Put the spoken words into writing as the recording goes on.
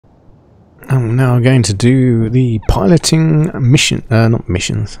I'm now going to do the piloting mission, not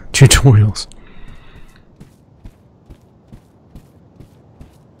missions, tutorials.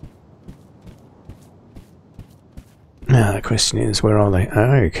 Now the question is, where are they?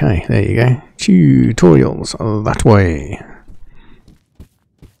 Okay, there you go. Tutorials, that way.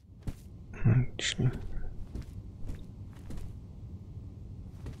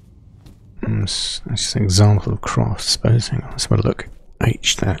 That's just an example of craft, I suppose. Hang on, let's have a look.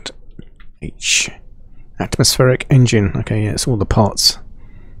 That. H. Atmospheric engine. Okay, yeah, it's all the parts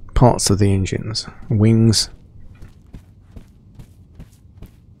of the engines. Wings.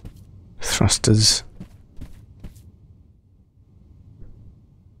 Thrusters.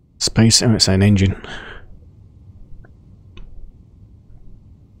 Space, oh, it's an engine.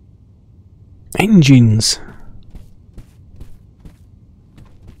 Engines.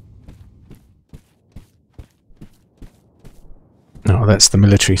 Oh, that's the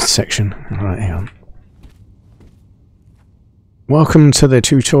military section. Alright, hang on. Welcome to the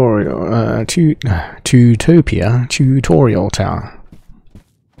tutorial, Tutopia tutorial tower.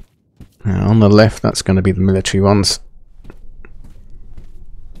 On the left, that's going to be the military ones.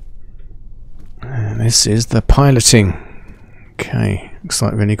 And this is the piloting. Okay, looks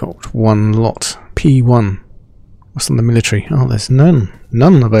like we've only got one lot. P1. What's on the military? Oh, there's none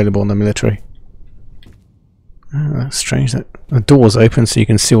available on the military. Oh, that's strange. That the door's open so you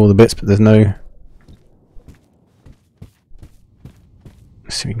can see all the bits, but there's no...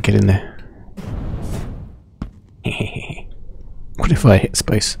 Let's see if we can get in there. What if I hit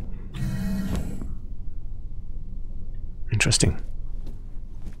space? Interesting.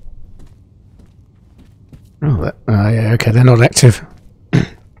 Oh, that, yeah, okay, they're not active.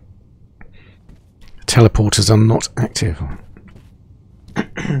 Teleporters are not active.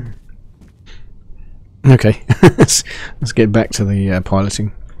 Okay, let's get back to the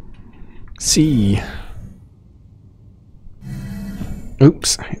piloting. C.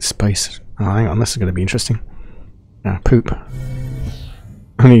 Oops, it's space. Oh, hang on, this is going to be interesting. Poop.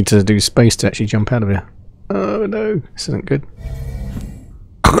 I need to do space to actually jump out of here. Oh no, this isn't good.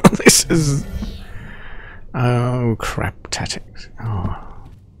 This is... Oh crap, tactics. Oh,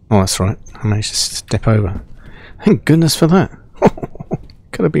 that's right. I managed to step over. Thank goodness for that.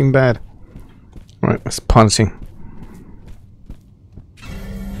 Could have been bad. Right, that's piloting.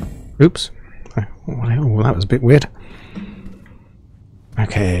 Oops. Oh, that was a bit weird.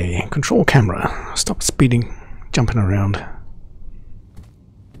 Okay, control camera. Stop speeding, jumping around.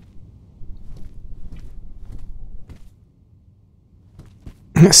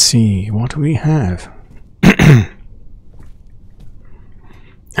 Let's see, what do we have?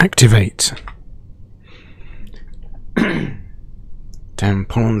 Activate. Damn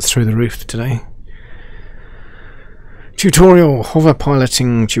pollen's through the roof today. Tutorial, hover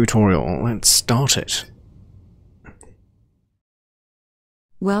piloting tutorial. Let's start it.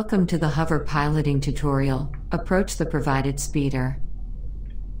 Welcome to the hover piloting tutorial. Approach the provided speeder.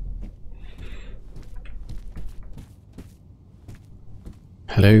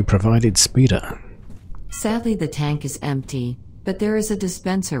 Hello, provided speeder. Sadly, the tank is empty, but there is a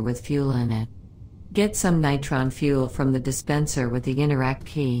dispenser with fuel in it. Get some nitron fuel from the dispenser with the interact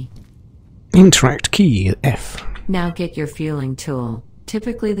key. Interact key, F. Now get your fueling tool,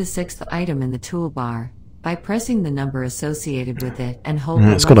 typically the 6th item in the toolbar, by pressing the number associated with it and hold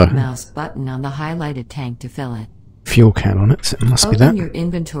the left mouse button on the highlighted tank to fill it. Fuel can on it, so it must be that. Open your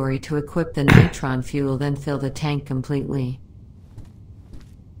inventory to equip the nitron fuel, then fill the tank completely.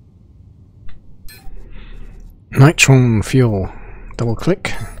 Nitron fuel. Double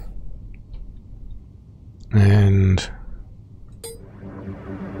click. And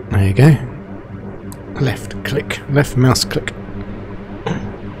there you go. Left click. Left mouse click.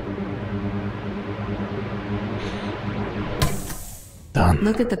 Done.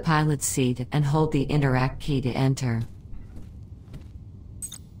 Look at the pilot's seat and hold the interact key to enter.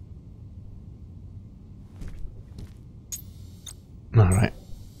 Alright.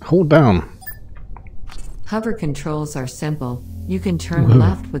 Hold down. Hover controls are simple. You can turn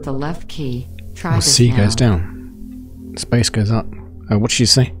left with the left key. Try this C now. goes down. Space goes up. What did she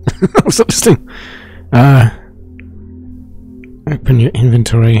say? I was listening. Open your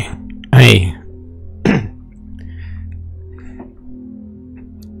inventory. A.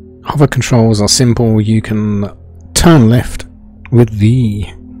 Hover controls are simple. You can turn left with the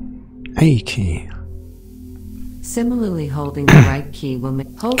A key. Similarly, holding the right key will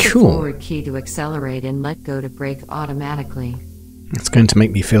hold the forward key to accelerate and let go to brake automatically. It's going to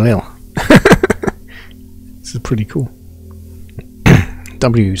make me feel ill. This is pretty cool.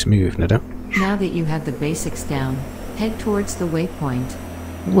 W to move, no doubt. Now that you have the basics down, head towards the waypoint.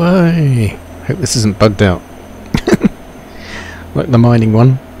 Way! Hope this isn't bugged out. Like the mining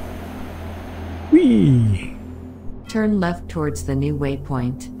one. Whee! Turn left towards the new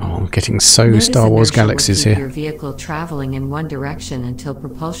waypoint. Oh, I'm getting so Notice Star Wars inertia will Galaxies keep here. your vehicle traveling in one direction until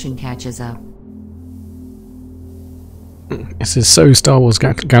propulsion catches up. This is so Star Wars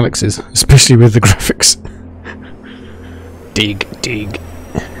Galaxies, especially with the graphics. Dig, dig.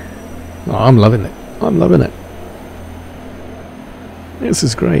 Oh, I'm loving it. I'm loving it. This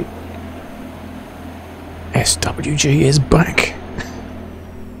is great. SWG is back.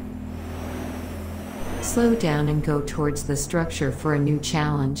 Slow down and go towards the structure for a new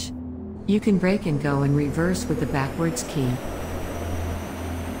challenge. You can brake and go in reverse with the backwards key.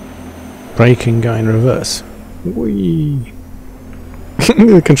 Brake and go in reverse. Whee!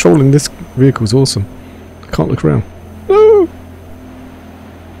 Controlling this vehicle is awesome. I can't look around. No!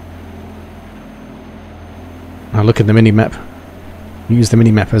 Now look at the mini-map. Use the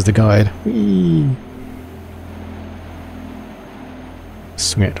mini-map as the guide. Whee!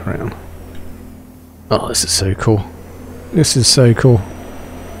 Swing it around. Oh, this is so cool. This is so cool.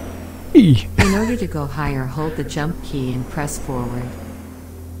 Whee! In order to go higher, hold the jump key and press forward.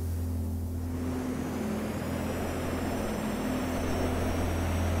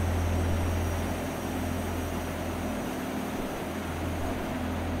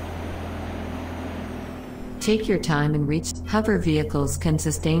 Take your time and reach. Hover vehicles can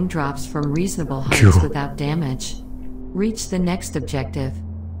sustain drops from reasonable heights without damage. Reach the next objective.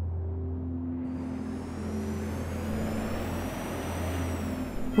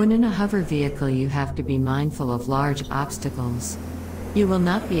 When in a hover vehicle, you have to be mindful of large obstacles. You will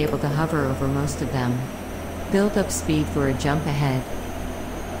not be able to hover over most of them. Build up speed for a jump ahead.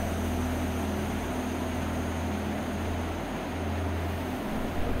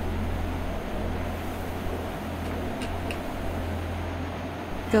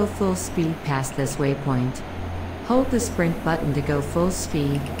 Go full speed past this waypoint. Hold the sprint button to go full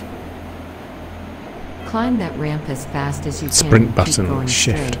speed. Climb that ramp as fast as you can. Sprint button, keep going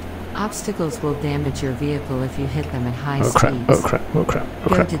shift. straight. Obstacles will damage your vehicle if you hit them at high Oh crap, speeds. oh crap, oh crap, oh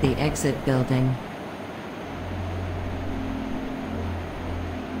Go crap. to the exit building.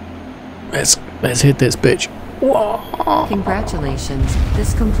 Let's hit this bitch. Whoa. Congratulations,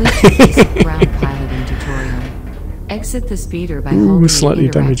 this completes the basic ground piloting tutorial. Exit the speeder by holding slightly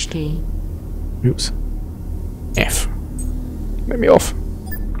the interact damaged. key. Oops. F. Let me off.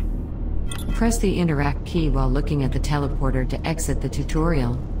 Press the interact key while looking at the teleporter to exit the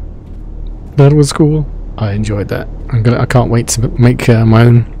tutorial. That was cool. I enjoyed that. I can't wait to make my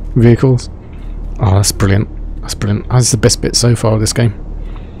own vehicles. Oh, that's brilliant. That's brilliant. That's the best bit so far of this game.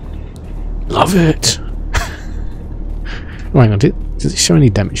 Love it. Oh, hang on. Does it show any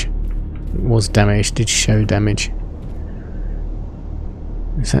damage? It was damaged. Did show damage.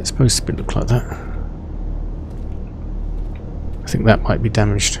 Is that supposed to look like that? I think that might be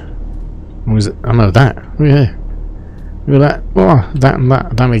damaged. Or is it? Oh no, that. Oh yeah. Look at that. Oh, that and that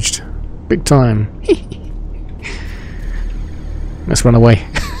are damaged. Big time. Let's run away.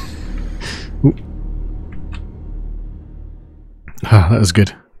 Ah, that was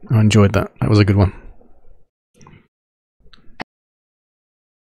good. I enjoyed that. That was a good one.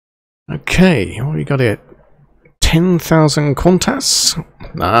 Okay, what we got here? 10,000 Qantas.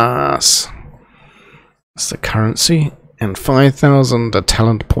 Nice. That's the currency. And 5,000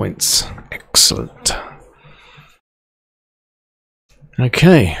 talent points. Excellent.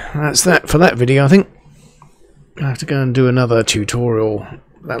 Okay, that's that for that video, I think. I have to go and do another tutorial.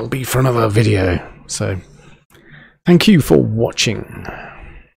 That'll be for another video. So, thank you for watching.